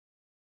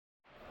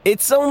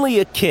It's only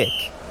a kick,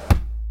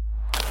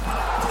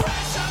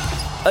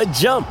 a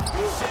jump,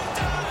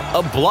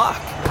 a block.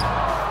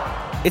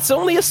 It's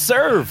only a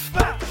serve.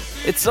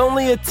 It's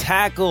only a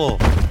tackle,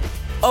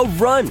 a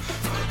run.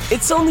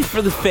 It's only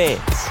for the fans.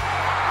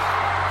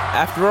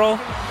 After all,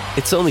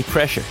 it's only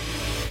pressure.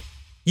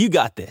 You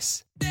got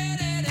this.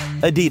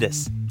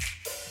 Adidas.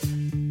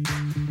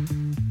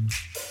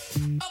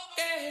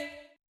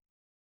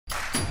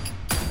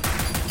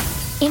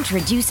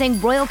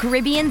 Introducing Royal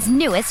Caribbean's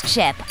newest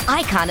ship,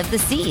 Icon of the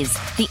Seas,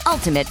 the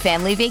ultimate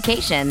family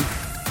vacation.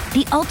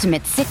 The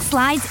ultimate 6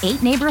 slides,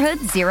 8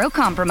 neighborhoods, 0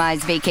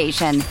 compromise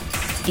vacation.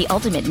 The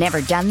ultimate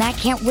never done that,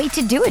 can't wait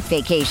to do it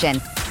vacation.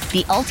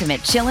 The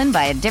ultimate chillin'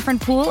 by a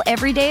different pool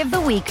every day of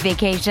the week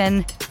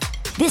vacation.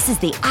 This is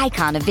the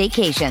Icon of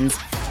vacations.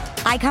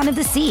 Icon of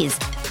the Seas,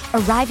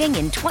 arriving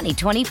in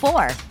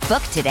 2024.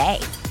 Book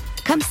today.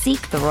 Come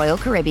seek the Royal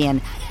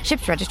Caribbean.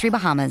 Ships Registry,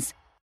 Bahamas.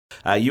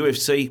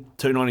 UFC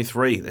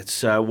 293,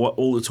 that's what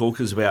all the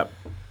talk is about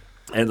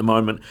at the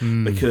moment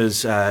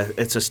because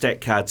it's a stat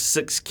card,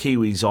 6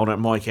 Kiwis on it.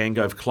 Mike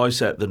Angove,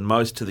 closer than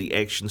most to the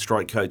action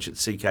strike coach at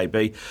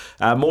CKB.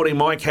 Morning,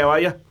 Mike, how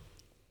are you?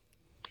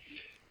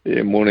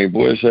 Yeah, morning,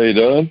 boys. How you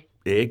doing?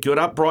 Yeah, good,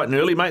 up bright and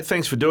early, mate.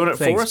 Thanks for doing it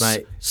for us.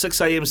 Mate.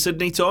 6 a.m.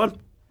 Sydney time.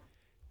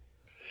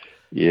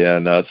 Yeah,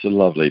 no, it's a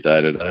lovely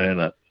day today, isn't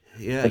it?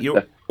 Yeah,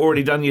 you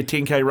already done your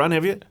 10K run,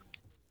 have you?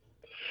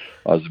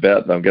 I'm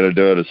going to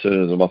do it as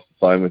soon as I'm off the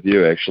phone with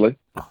you, actually.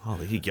 Oh,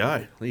 there you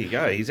go. There you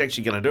go. He's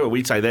actually going to do it.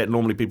 We say that,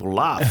 normally people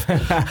laugh.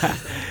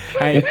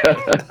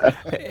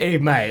 Hey,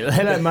 mate,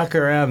 they don't muck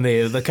around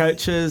there. The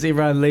coaches,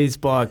 everyone leads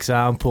by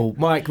example.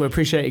 Mike, we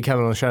appreciate you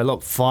coming on the show.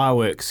 Look,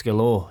 fireworks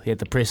galore at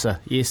the presser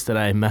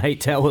yesterday,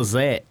 mate. How was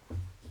that?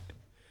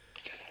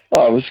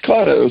 Oh, it was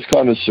kind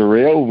of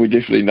surreal. We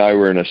definitely know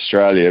we're in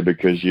Australia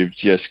because you've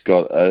just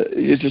got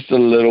you're just a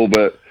little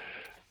bit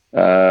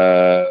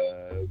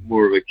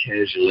more of a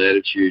casual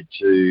attitude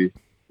to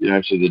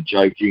the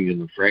joking and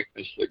the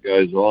frankness that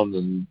goes on,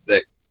 and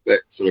that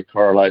sort of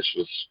correlates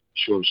with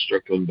Sean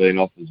Strickland being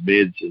off his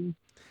meds and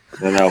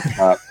Al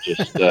Carp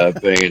just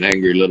being an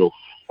angry little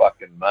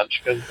fucking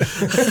munchkin.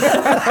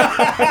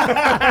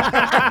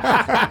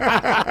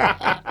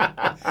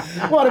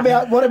 What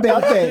about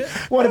that?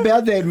 What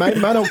about that, mate?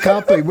 Manel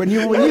Kapi, when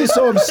you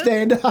saw him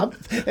stand up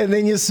and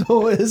then you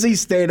saw Izzy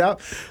stand up,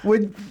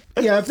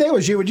 if that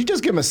was you, would you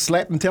just give him a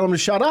slap and tell him to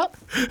shut up?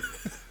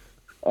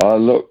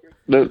 Look,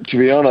 to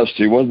be honest,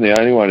 he wasn't the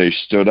only one who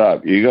stood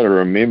up. You got to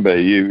remember,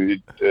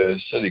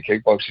 Sydney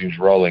Kickboxing's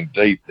rolling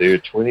deep. There are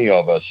 20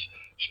 of us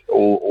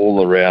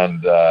all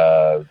around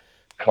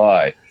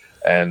Kai.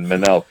 And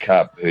Manel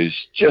Cup, who's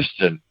just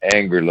an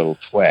angry little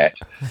twat,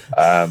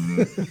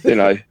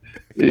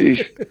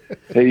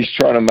 he's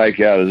trying to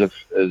make out as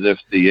if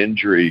the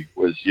injury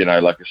was,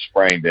 like a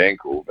sprained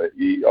ankle, but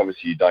you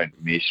don't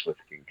mess with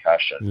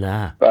concussion.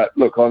 Nah. But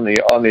look, on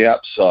the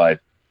upside,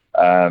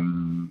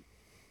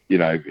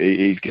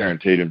 he's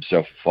guaranteed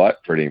himself a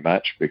fight pretty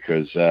much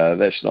because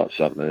that's not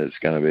something that's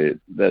going to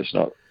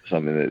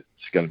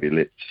be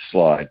let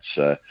slide.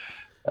 So.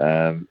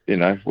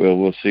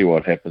 We'll see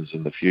what happens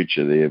in the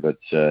future there, but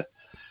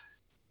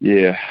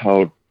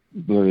old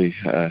bloody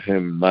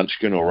him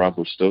Munchkin or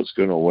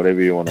Rumpelstiltskin or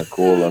whatever you want to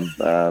call him,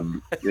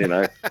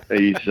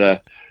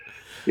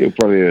 he'll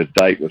probably have a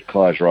date with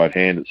Kai's right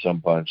hand at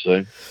some point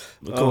soon.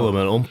 We'll call him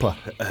an Oompa.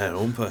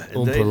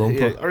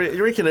 Oompa.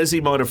 You reckon Izzy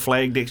might have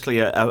flagged actually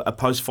a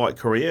post-fight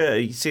career?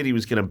 He said he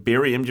was going to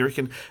bury him. Do you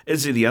reckon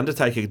Izzy the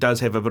Undertaker does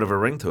have a bit of a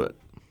ring to it?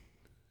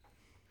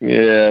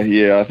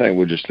 Yeah, I think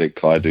we'll just let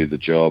Kai do the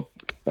job.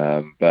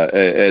 But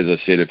as I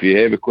said, if you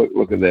have a quick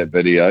look at that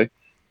video,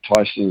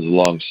 Tyson's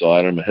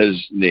alongside him.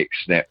 His neck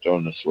snapped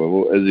on the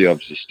swivel. Izzy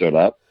obviously stood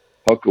up.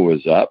 Hooker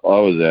was up. I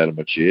was out of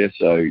my chair.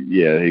 So,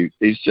 yeah,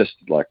 he's just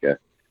like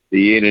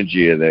the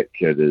energy of that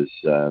kid is,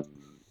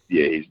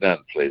 he's an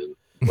unpleasant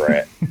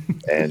brat.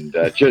 And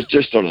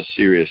just on a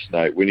serious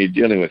note, when you're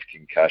dealing with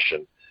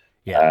concussion,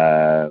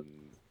 those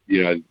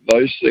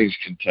things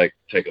can take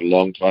a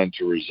long time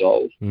to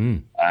resolve.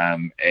 And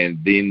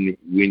then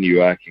when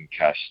you are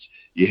concussed,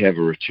 you have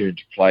a return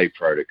to play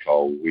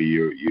protocol where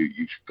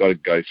you've got to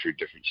go through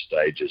different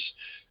stages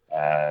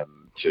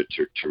to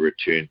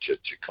return to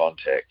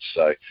contact.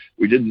 So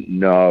we didn't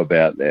know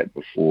about that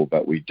before,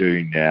 but we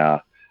do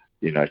now.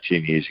 10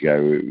 years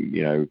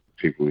ago,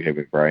 people were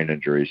having brain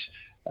injuries.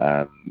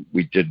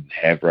 We didn't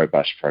have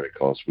robust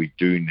protocols. We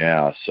do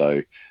now.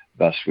 So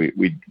thus we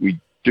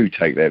do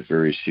take that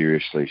very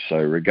seriously. So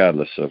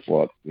regardless of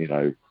what,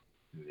 the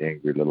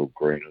angry little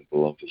green and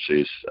Balumpa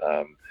says,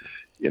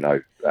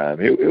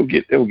 he'll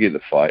get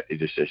the fight. He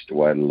just has to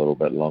wait a little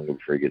bit longer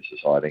before he gets his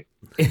hiding.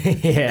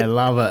 Yeah,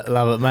 love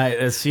it, mate.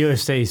 It's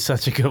UFC is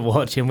such a good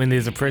watch, and when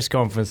there's a press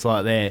conference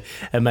like that,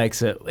 it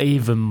makes it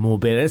even more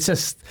better. It's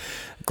just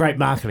a great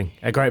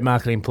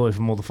marketing ploy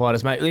from all the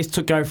fighters, mate. Let's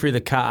go through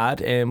the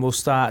card, and we'll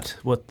start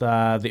with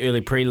the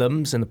early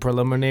prelims and the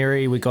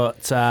preliminary. We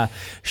got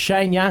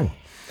Shane Young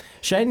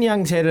Shane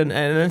Young's had an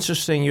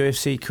interesting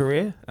UFC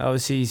career.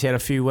 Obviously, he's had a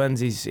few wins.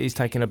 He's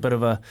taken a bit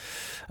of a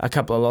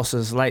couple of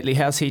losses lately.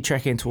 How's he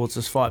tracking towards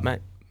this fight, mate?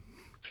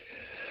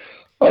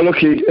 Oh, look,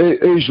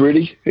 he's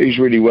ready. He's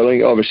really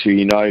willing. Obviously,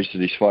 he knows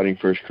that he's fighting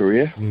for his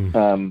career.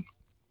 A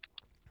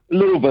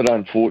little bit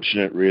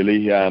unfortunate,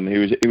 really.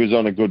 He was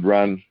on a good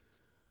run.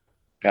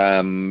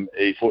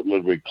 He fought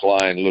Ludwig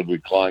Klein.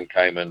 Ludwig Klein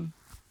came in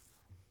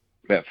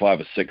about 5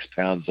 or 6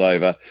 pounds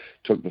over,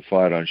 took the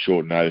fight on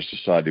short notice,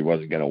 decided he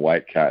wasn't going to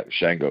weight cut.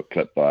 Shane got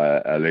clipped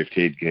by a left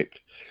head kick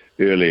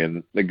early,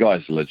 and the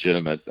guy's a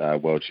legitimate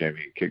world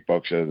champion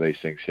kickboxer. These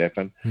things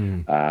happen.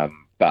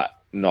 But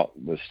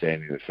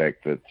notwithstanding the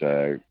fact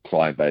that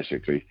Klein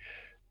basically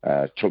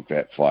took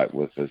that fight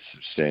with a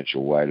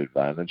substantial weight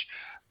advantage.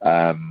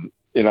 And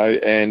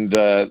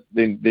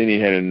then he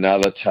had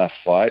another tough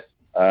fight.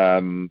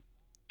 And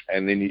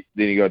then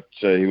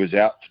he was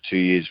out for 2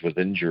 years with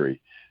injury,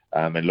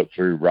 and looked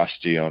very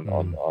rusty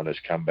on his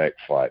comeback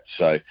fight.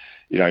 So,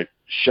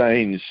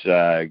 Shane's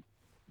this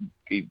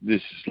is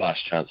his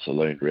last chance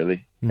saloon,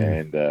 really,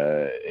 and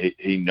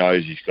he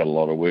knows he's got a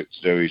lot of work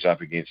to do. He's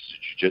up against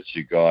a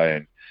jiu-jitsu guy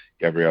and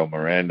Gabriel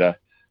Miranda,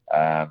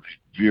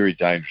 very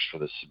dangerous for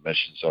the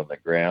submissions on the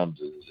ground,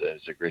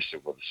 is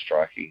aggressive with the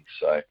striking.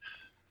 So,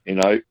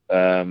 it's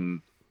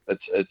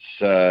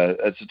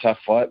a tough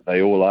fight.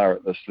 They all are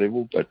at this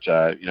level, but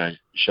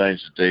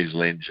Shane's a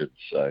diesel engine,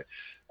 so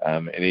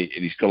and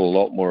he's got a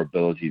lot more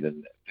ability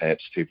than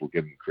perhaps people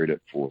give him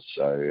credit for.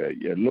 So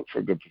look for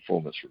a good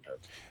performance from him.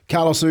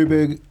 Carlos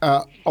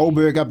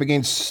Ulberg up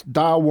against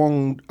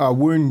Dawong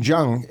Woon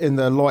Jung in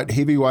the light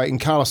heavyweight, and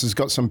Carlos has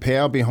got some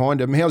power behind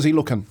him. How's he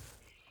looking?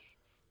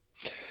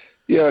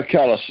 Yeah,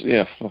 Carlos.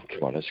 Yeah, come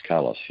on, it's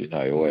Carlos. He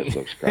always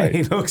looks great.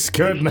 He looks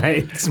good,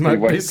 mate. Best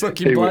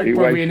looking bloke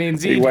probably in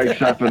NZ. He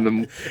wakes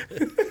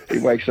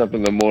up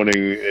in the morning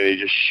and he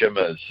just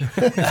shimmers.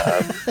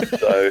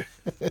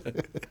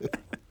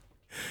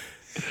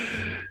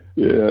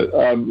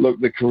 Look,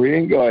 the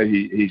Korean guy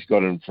he's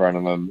got in front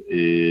of him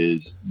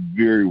is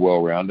very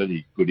well rounded.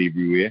 He's good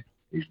everywhere.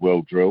 He's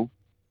well drilled.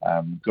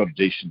 Got a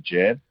decent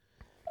jab.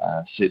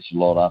 Sets a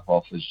lot up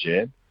off his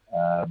jab.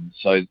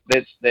 So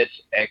that's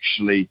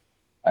actually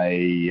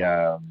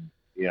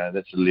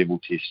that's a level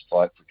test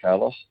fight for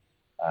Carlos.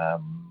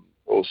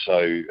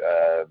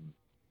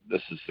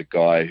 This is the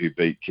guy who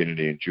beat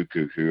Kennedy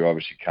Njoku, who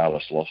obviously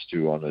Carlos lost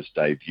to on his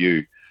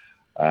debut.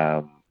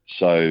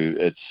 So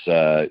it's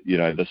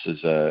this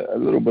is a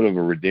little bit of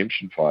a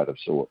redemption fight of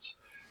sorts.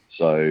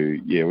 So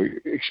we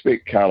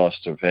expect Carlos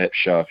to perhaps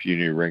show a few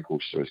new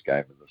wrinkles to his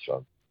game in this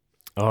one.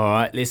 All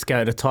right, let's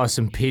go to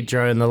Tyson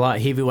Pedro in the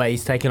light heavyweight.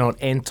 He's taking on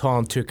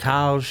Anton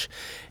Turkalj,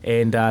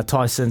 and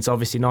Tyson's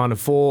obviously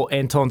 9-4.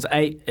 Anton's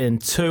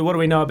 8-2. What do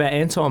we know about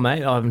Anton,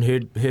 mate? I haven't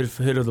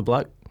heard of the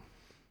bloke.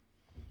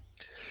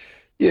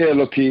 Yeah,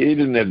 look, he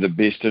didn't have the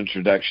best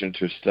introduction to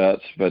his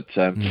starts, but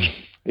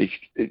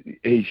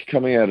he's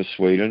coming out of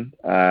Sweden,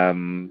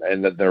 and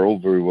that they're all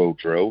very well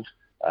drilled.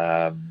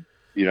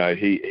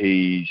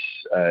 He's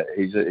a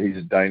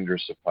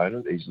dangerous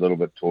opponent. He's a little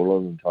bit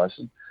taller than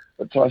Tyson.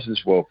 But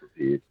Tyson's well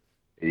prepared.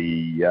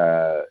 He,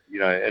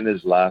 in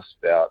his last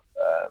bout,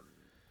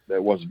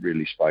 that wasn't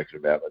really spoken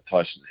about, but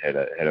Tyson had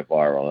a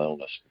viral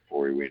illness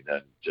before he went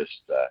in,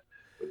 just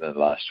within the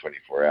last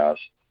 24 hours.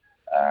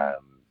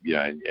 And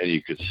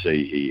you could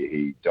see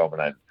he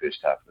dominated the first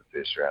half of the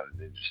first round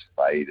and then just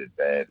faded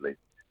badly.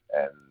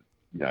 And,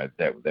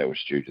 that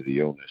was due to the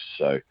illness.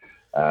 So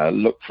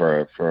look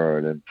for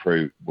an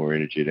improved, more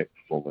energetic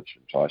performance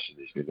from Tyson.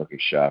 He's been looking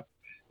sharp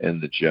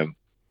in the gym.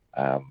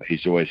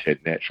 He's always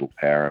had natural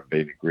power and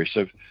been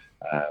aggressive,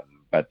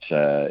 but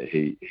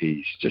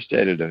he's just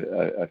added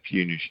a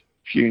few new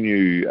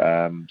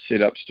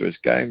setups to his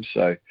game.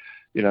 So,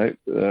 I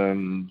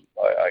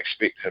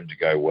expect him to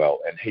go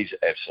well, and he's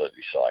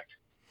absolutely psyched.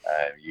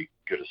 You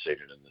could have seen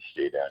it in the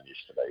stare down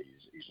yesterday.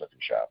 He's looking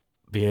sharp.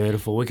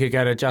 Beautiful. We could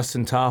go to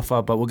Justin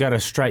Tafa, but we'll go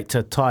straight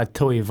to Tai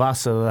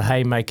Tuivasa, the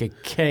Haymaker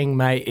King,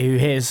 mate, who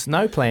has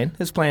no plan.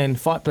 His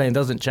fight plan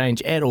doesn't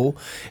change at all.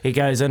 He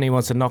goes in, he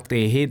wants to knock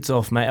their heads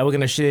off, mate. Are we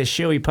going to share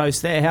Shuey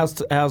post there?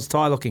 How's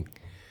Tai looking?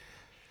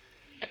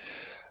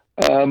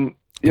 It's an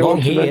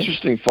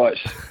interesting fight.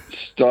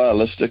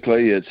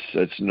 Stylistically,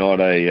 it's not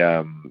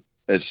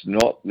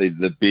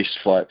the best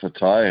fight for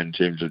Tai in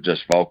terms of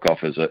just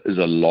Volkov is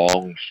a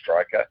long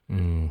striker.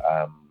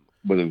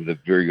 With a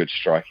very good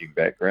striking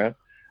background.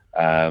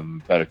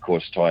 But of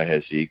course, Tai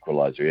has the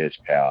equalizer. He has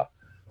power.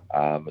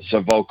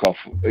 So Volkov,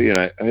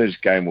 his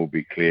game will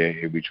be clear.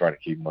 He'll be trying to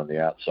keep him on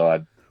the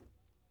outside,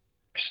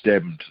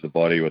 stab him to the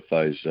body with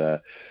those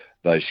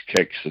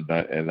kicks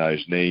and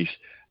those knees.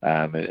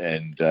 I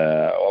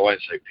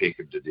won't say peck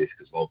him to death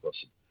because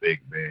Volkov's a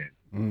big man,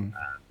 and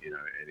he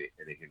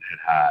can hit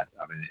hard.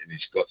 I mean, and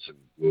he's got some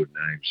good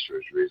names to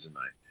his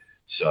resume.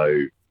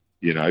 So,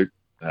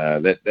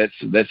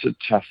 that's a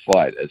tough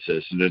fight.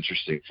 It's an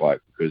interesting fight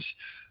because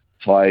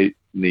Tai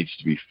needs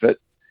to be fit.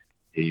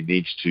 He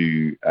needs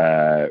to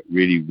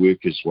really work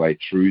his way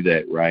through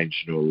that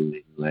range in order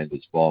to land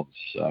his bombs.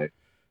 So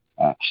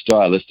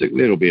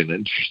stylistically, it'll be an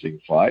interesting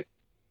fight.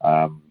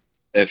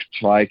 If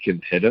Ty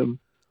can hit him,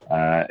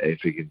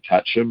 if he can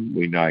touch him,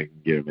 we know he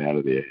can get him out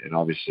of there. And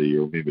obviously,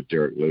 you remember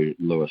Derek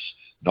Lewis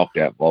knocked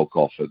out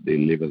Volkov at the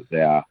 11th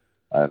hour,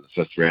 the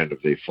 5th round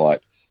of their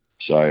fight.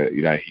 So,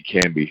 he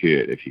can be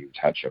hurt if you can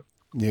touch him.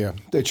 Yeah,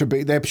 that should be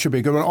a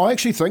good one. I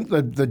actually think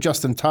the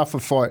Justin Taffer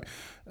fight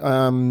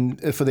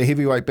for the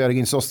heavyweight bout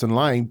against Austin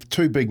Lane,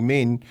 two big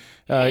men,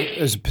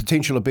 has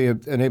potential to be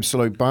an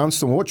absolute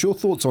barnstorm. What's your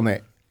thoughts on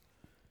that?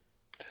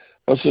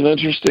 Well, it's an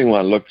interesting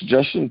one. Look,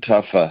 Justin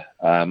Taffer,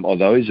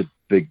 although he's a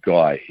big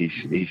guy,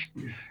 he's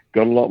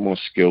got a lot more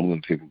skill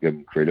than people give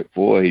him credit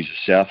for. He's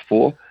a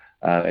southpaw,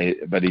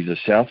 but he's a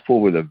southpaw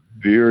with a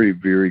very,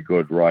 very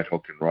good right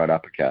hook and right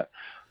uppercut.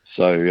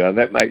 So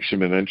that makes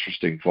him an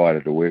interesting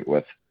fighter to work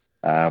with.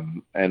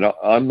 And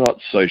I'm not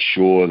so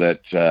sure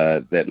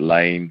that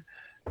Lane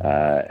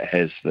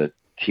has the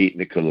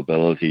technical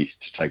ability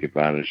to take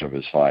advantage of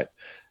his fight.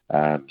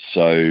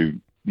 So,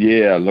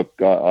 yeah, look,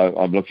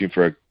 I'm looking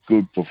for a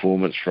good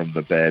performance from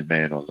the bad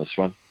man on this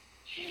one.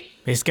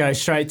 Let's go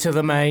straight to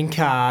the main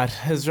card.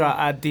 Israel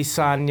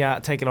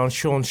Adesanya taking on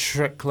Sean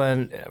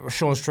Strickland.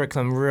 Sean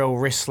Strickland, real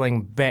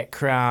wrestling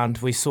background.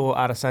 We saw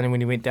Adesanya when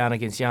he went down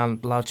against Jan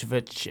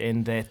Blachowicz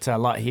in that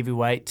light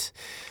heavyweight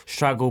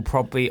struggle,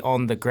 probably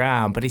on the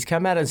ground. But he's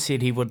come out and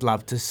said he would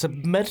love to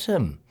submit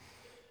him.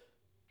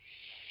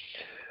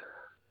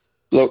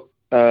 Look,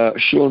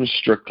 Sean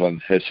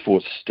Strickland has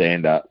fought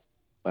stand-up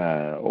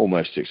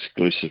almost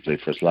exclusively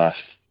for his last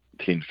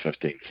 10,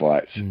 15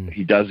 fights.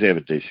 He does have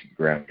a decent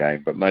ground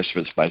game, but most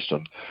of it's based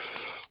on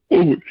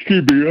most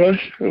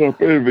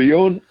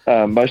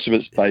of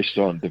it's based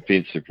on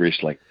defensive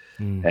wrestling.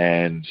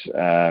 And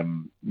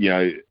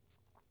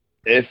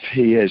if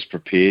he is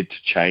prepared to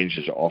change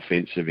his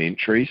offensive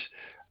entries,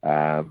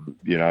 and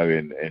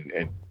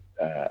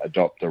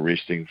adopt the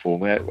wrestling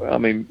format, I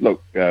mean,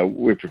 look,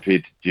 we're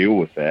prepared to deal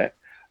with that,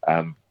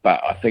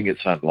 but I think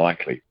it's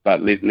unlikely.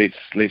 But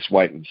let's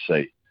wait and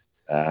see.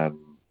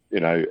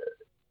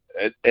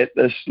 At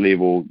this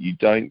level, you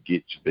don't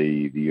get to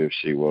be the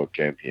UFC world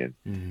champion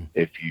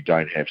if you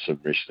don't have some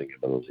wrestling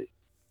ability.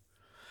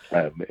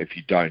 If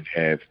you don't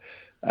have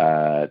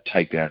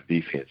takedown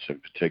defense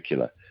in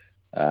particular.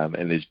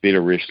 And there's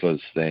better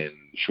wrestlers than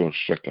Sean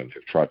Strickland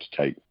who've tried to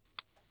take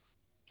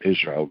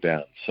Israel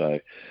down. So,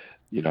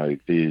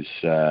 there's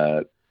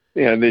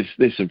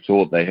some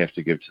thought they have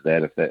to give to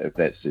that if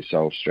that's their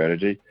sole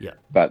strategy. Yeah.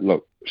 But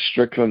look,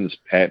 Strickland's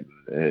pattern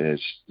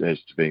has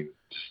to be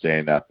to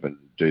stand up and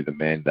do the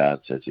man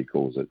dance, as he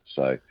calls it.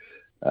 So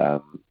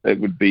it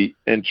would be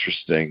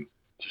interesting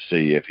to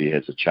see if he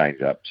has a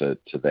change up to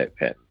that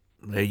pattern.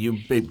 Yeah,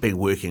 you've been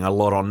working a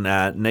lot on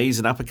knees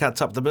and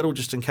uppercuts up the middle,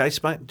 just in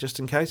case, mate,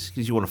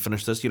 because you want to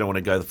finish this. You don't want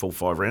to go the full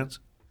 5 rounds.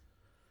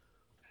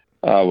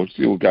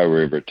 We'll go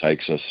wherever it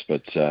takes us.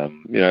 But,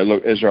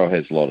 look, Israel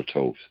has a lot of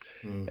tools.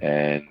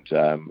 And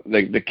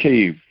the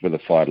key with a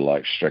fighter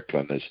like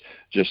Strickland is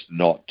just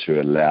not to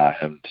allow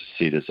him to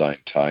set his own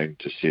tone,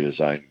 to set his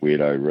own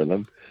weirdo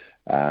rhythm,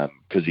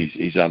 because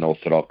he's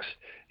unorthodox.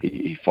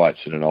 He fights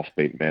in an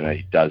offbeat manner.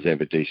 He does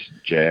have a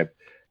decent jab,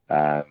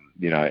 and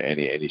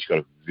he's got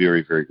a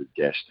very, very good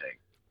gas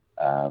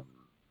tank.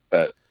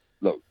 But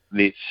look,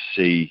 let's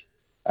see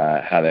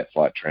how that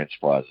fight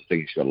transpires. I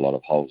think he's got a lot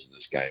of holes in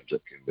his game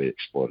that can be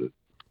exploited.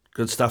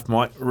 Good stuff,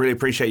 Mike. Really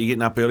appreciate you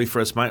getting up early for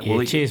us, mate.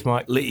 Yeah, cheers,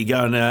 Mike. Let you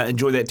go and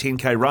enjoy that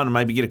 10K run and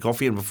maybe get a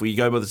coffee in before you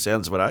go, by the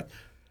sounds of it, eh?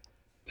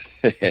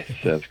 Yeah,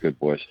 sounds good,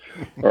 boys.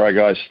 All right,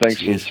 guys. Thanks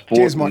for the support,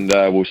 Cheers, Mike.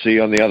 and we'll see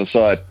you on the other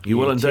side. You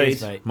will indeed.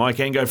 Cheers, mate. Mike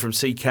Angove from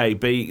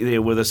CKB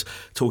there with us,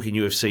 talking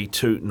UFC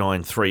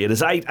 293. It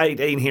is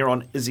 8:18 here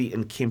on Izzy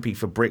and Kempy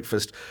for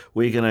breakfast.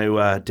 We're going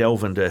to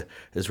delve into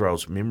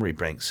Israel's memory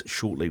banks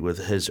shortly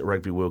with his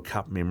Rugby World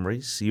Cup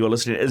memories. You are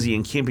listening to Izzy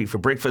and Kempy for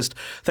breakfast.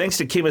 Thanks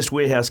to Chemist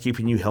Warehouse,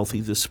 keeping you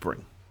healthy this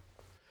spring.